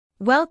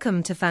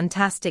Welcome to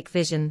Fantastic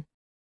Vision.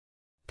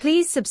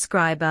 Please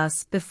subscribe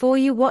us before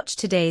you watch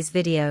today's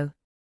video.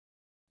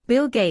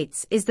 Bill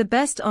Gates is the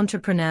best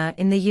entrepreneur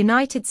in the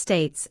United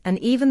States and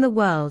even the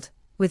world,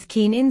 with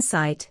keen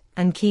insight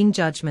and keen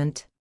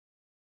judgment.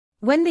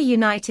 When the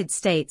United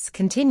States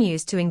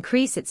continues to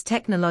increase its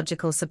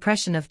technological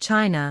suppression of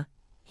China,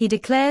 he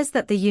declares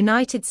that the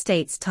United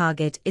States'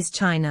 target is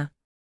China.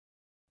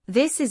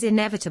 This is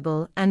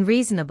inevitable and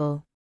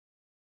reasonable.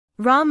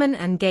 Rahman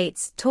and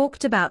Gates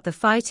talked about the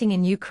fighting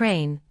in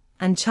Ukraine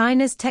and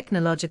China's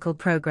technological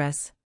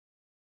progress.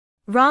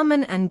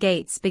 Rahman and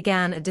Gates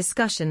began a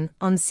discussion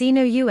on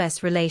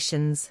Sino-US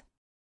relations.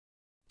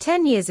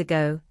 10 years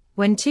ago,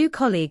 when two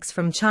colleagues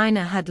from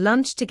China had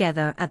lunch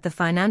together at the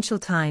Financial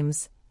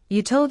Times,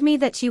 you told me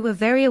that you were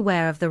very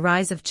aware of the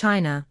rise of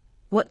China,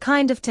 what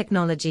kind of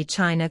technology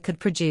China could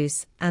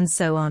produce, and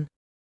so on.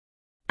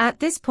 At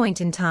this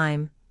point in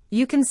time,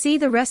 you can see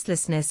the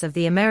restlessness of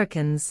the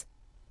Americans,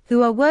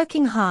 who are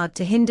working hard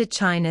to hinder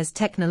China's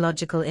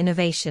technological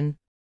innovation.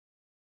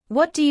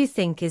 What do you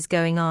think is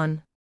going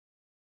on?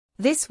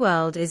 This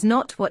world is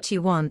not what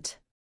you want.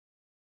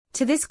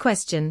 To this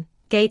question,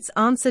 Gates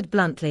answered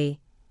bluntly,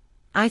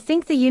 I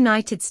think the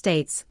United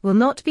States will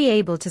not be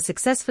able to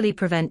successfully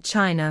prevent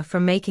China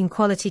from making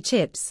quality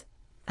chips,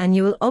 and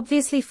you will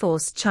obviously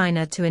force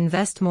China to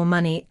invest more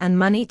money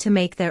to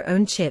make their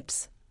own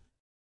chips.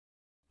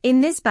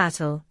 In this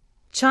battle,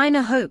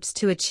 China hopes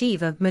to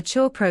achieve a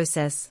mature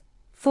process,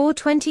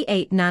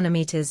 428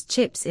 nanometers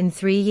chips in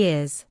 3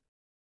 years.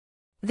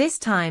 This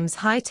time's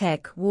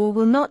high-tech war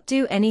will not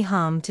do any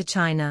harm to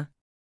China.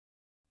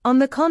 On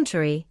the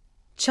contrary,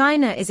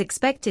 China is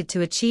expected to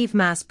achieve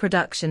mass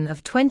production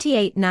of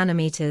 28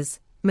 nanometers,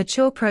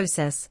 mature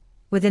process,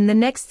 within the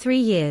next 3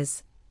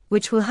 years,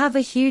 which will have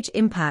a huge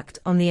impact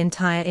on the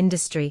entire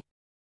industry.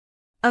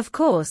 Of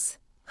course,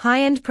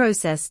 high-end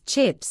processed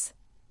chips,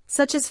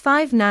 such as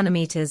 5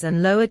 nanometers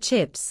and lower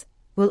chips,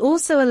 will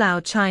also allow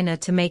China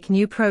to make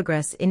new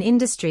progress in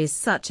industries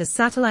such as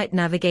satellite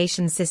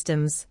navigation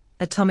systems,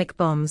 atomic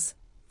bombs,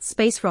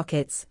 space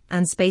rockets,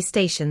 and space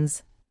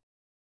stations.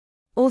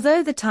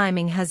 Although the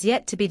timing has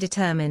yet to be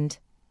determined,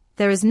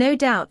 there is no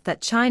doubt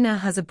that China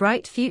has a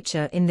bright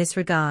future in this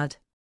regard.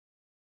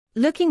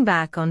 Looking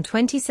back on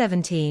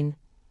 2017,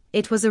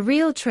 it was a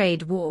real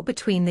trade war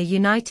between the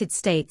United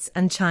States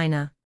and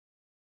China.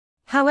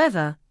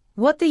 However,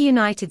 what the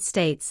United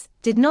States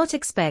did not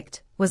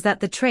expect was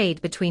that the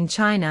trade between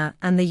China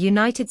and the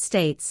United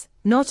States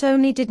not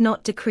only did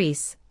not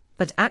decrease,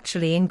 but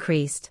actually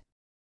increased.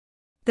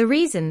 The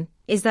reason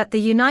is that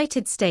the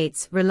United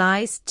States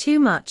relies too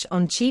much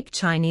on cheap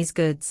Chinese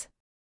goods.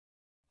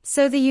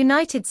 So the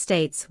United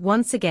States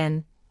once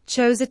again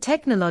chose a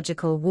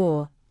technological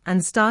war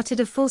and started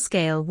a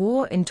full-scale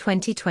war in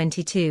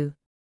 2022.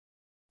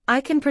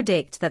 I can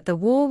predict that the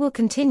war will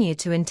continue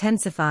to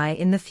intensify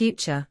in the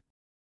future.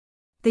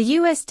 The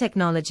US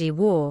technology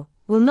war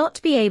will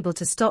not be able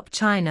to stop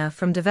China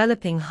from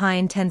developing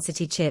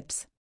high-intensity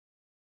chips.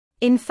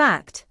 In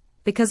fact,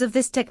 because of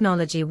this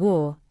technology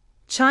war,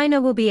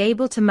 China will be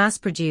able to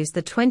mass-produce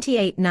the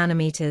 28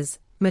 nanometers,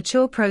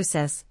 mature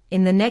process,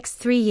 in the next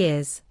 3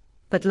 years,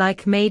 but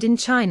like made in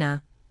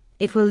China,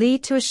 it will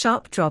lead to a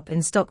sharp drop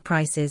in stock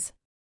prices.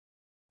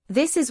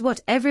 This is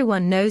what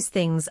everyone knows.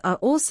 Things are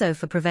also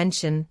for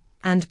prevention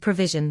and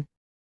provision.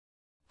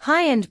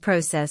 High-end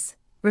process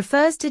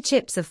refers to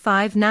chips of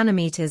 5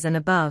 nanometers and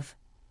above,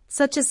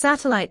 such as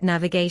satellite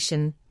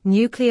navigation,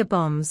 nuclear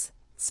bombs,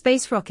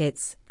 space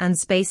rockets, and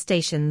space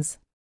stations.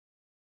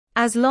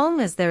 As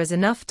long as there is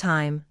enough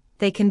time,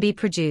 they can be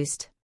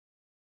produced.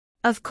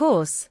 Of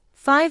course,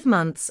 5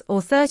 months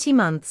or 30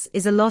 months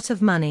is a lot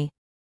of money.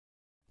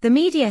 The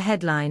media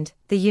headlined,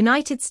 "The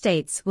United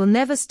States will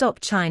never stop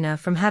China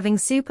from having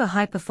super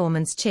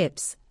high-performance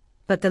chips,"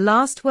 but the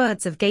last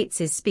words of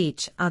Gates's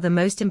speech are the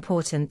most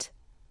important.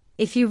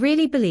 If you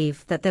really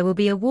believe that there will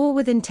be a war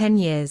within 10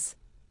 years,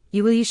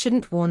 you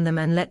shouldn't warn them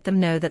and let them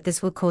know that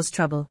this will cause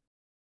trouble.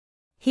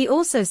 He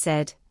also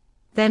said,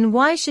 then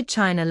why should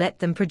China let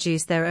them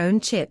produce their own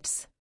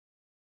chips?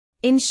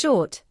 In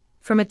short,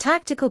 from a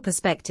tactical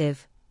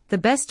perspective, the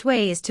best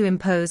way is to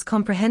impose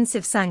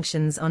comprehensive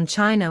sanctions on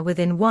China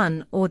within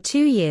 1 or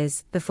 2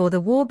 years before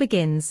the war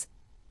begins,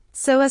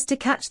 so as to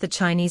catch the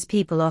Chinese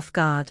people off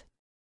guard.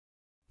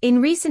 In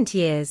recent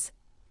years,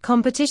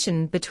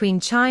 competition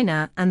between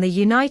China and the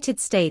United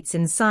States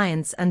in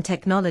science and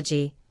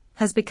technology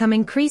has become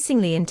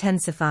increasingly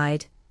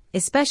intensified,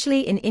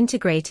 especially in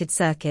integrated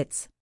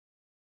circuits.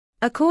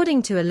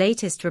 According to a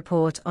latest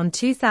report on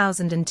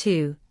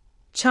 2002,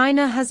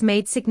 China has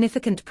made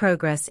significant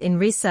progress in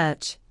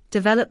research,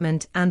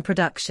 development and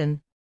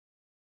production.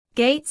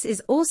 Gates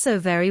is also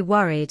very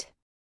worried.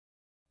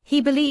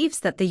 He believes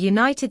that the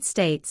United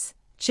States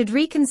should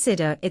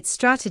reconsider its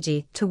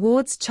strategy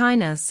towards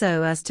China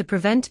so as to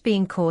prevent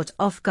being caught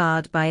off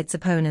guard by its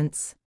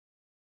opponents.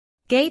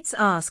 Gates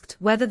asked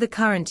whether the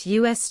current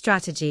US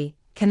strategy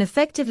can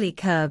effectively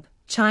curb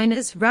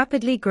China's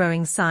rapidly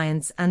growing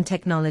science and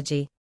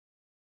technology.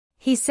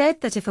 He said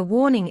that if a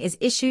warning is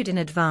issued in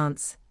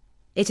advance,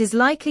 it is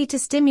likely to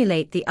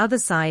stimulate the other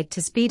side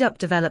to speed up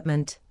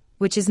development,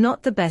 which is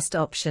not the best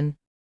option.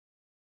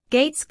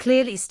 Gates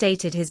clearly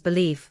stated his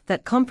belief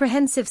that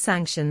comprehensive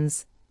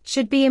sanctions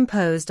should be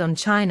imposed on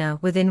China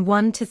within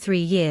 1 to 3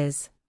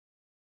 years.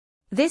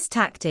 This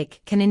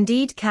tactic can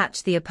indeed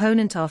catch the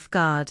opponent off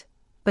guard,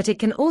 but it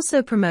can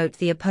also promote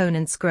the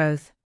opponent's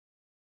growth.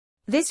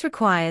 This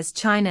requires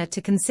China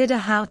to consider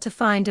how to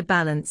find a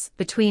balance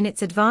between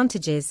its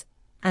advantages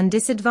and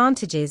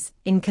disadvantages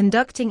in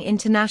conducting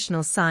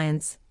international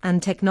science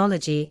and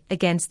technology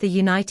against the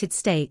United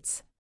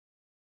States.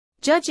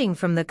 Judging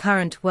from the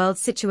current world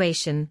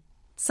situation,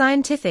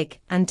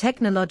 scientific and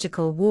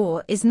technological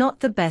war is not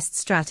the best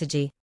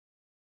strategy.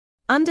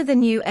 Under the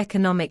new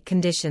economic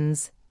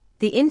conditions,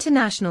 the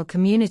international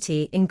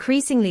community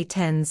increasingly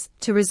tends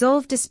to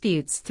resolve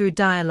disputes through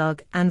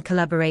dialogue and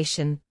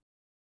collaboration.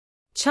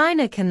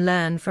 China can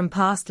learn from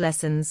past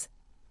lessons,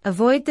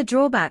 avoid the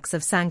drawbacks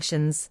of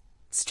sanctions,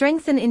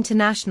 strengthen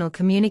international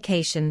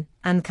communication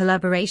and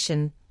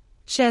collaboration,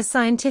 share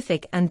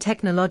scientific and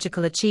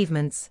technological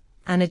achievements,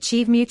 and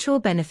achieve mutual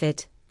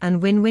benefit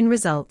and win-win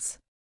results.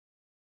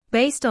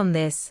 Based on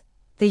this,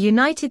 the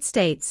United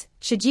States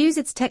should use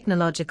its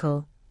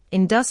technological,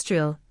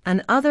 industrial,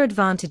 and other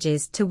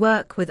advantages to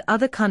work with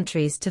other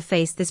countries to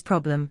face this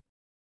problem.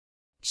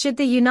 Should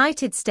the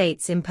United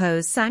States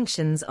impose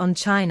sanctions on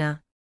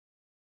China?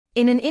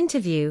 In an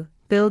interview,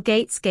 Bill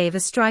Gates gave a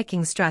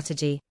striking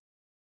strategy.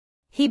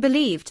 He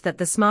believed that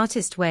the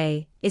smartest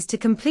way is to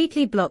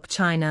completely block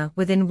China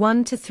within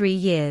 1 to 3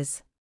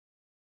 years.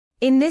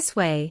 In this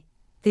way,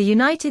 the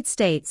United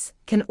States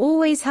can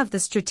always have the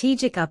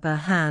strategic upper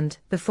hand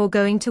before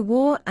going to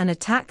war and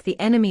attack the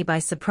enemy by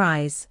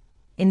surprise,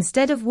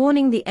 instead of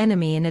warning the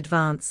enemy in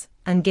advance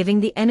and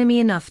giving the enemy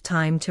enough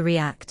time to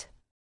react.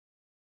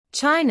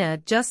 China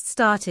just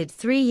started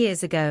 3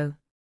 years ago.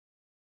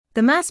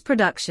 The mass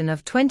production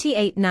of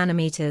 28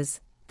 nanometers,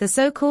 the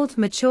so-called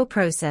mature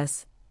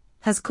process,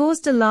 has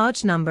caused a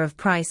large number of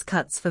price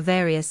cuts for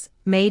various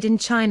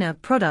made-in-China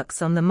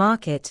products on the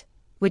market,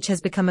 which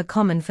has become a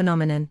common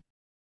phenomenon.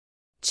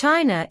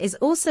 China is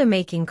also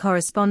making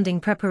corresponding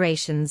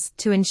preparations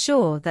to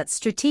ensure that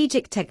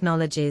strategic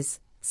technologies,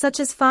 such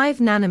as 5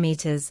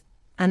 nanometers,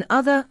 and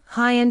other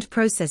high-end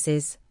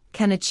processes,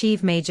 can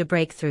achieve major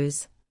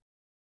breakthroughs.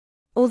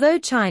 Although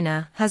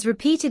China has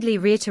repeatedly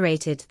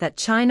reiterated that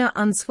China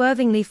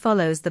unswervingly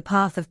follows the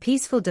path of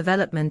peaceful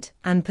development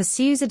and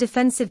pursues a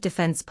defensive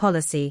defense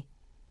policy,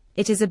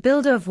 it is a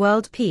builder of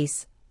world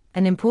peace,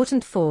 an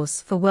important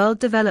force for world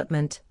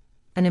development,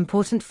 an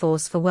important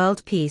force for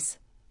world peace,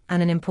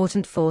 and an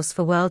important force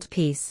for world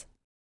peace.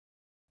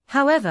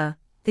 However,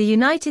 the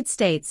United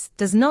States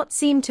does not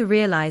seem to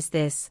realize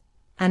this,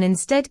 and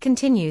instead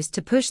continues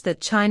to push the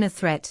China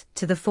threat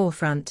to the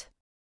forefront.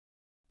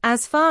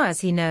 As far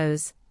as he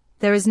knows,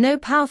 there is no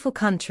powerful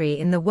country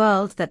in the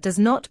world that does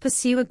not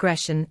pursue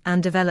aggression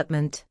and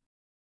development.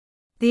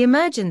 The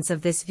emergence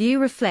of this view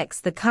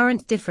reflects the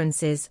current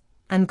differences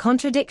and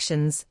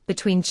contradictions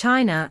between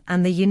China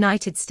and the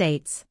United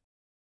States.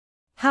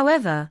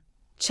 However,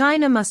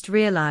 China must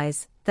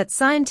realize that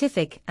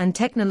scientific and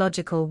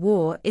technological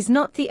war is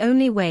not the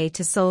only way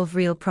to solve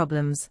real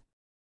problems.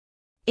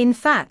 In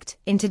fact,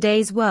 in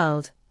today's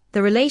world,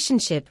 the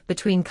relationship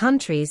between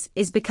countries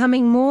is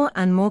becoming more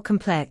and more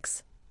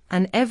complex,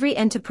 and every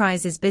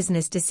enterprise's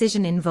business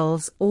decision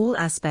involves all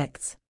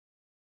aspects.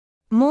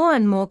 More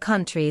and more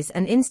countries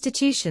and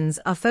institutions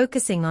are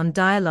focusing on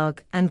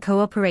dialogue and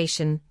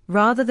cooperation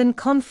rather than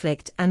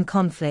conflict and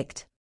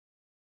conflict.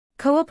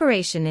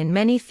 Cooperation in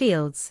many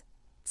fields,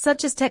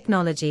 such as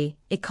technology,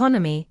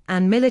 economy,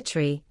 and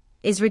military,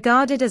 is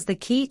regarded as the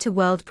key to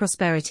world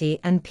prosperity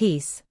and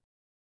peace.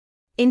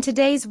 In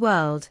today's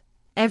world,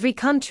 every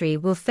country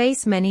will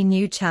face many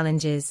new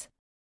challenges.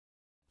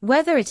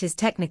 Whether it is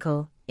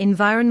technical,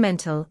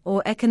 environmental,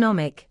 or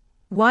economic,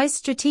 wise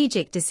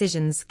strategic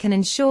decisions can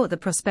ensure the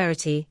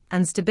prosperity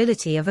and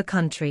stability of a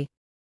country.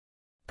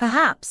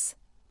 Perhaps,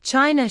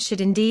 China should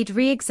indeed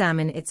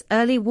re-examine its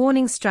early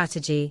warning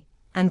strategy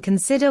and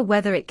consider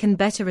whether it can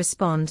better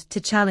respond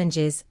to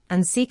challenges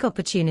and seek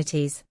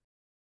opportunities.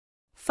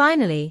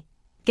 Finally,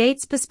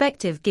 Gates'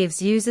 perspective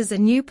gives users a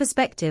new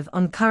perspective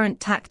on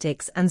current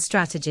tactics and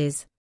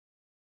strategies.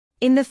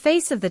 In the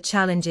face of the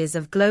challenges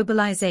of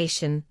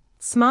globalization,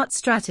 smart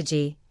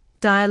strategy,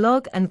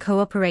 dialogue and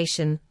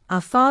cooperation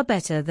are far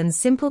better than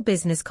simple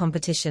business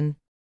competition.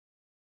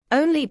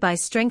 Only by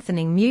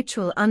strengthening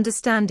mutual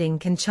understanding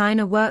can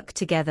China work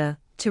together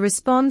to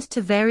respond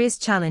to various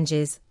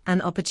challenges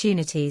and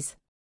opportunities.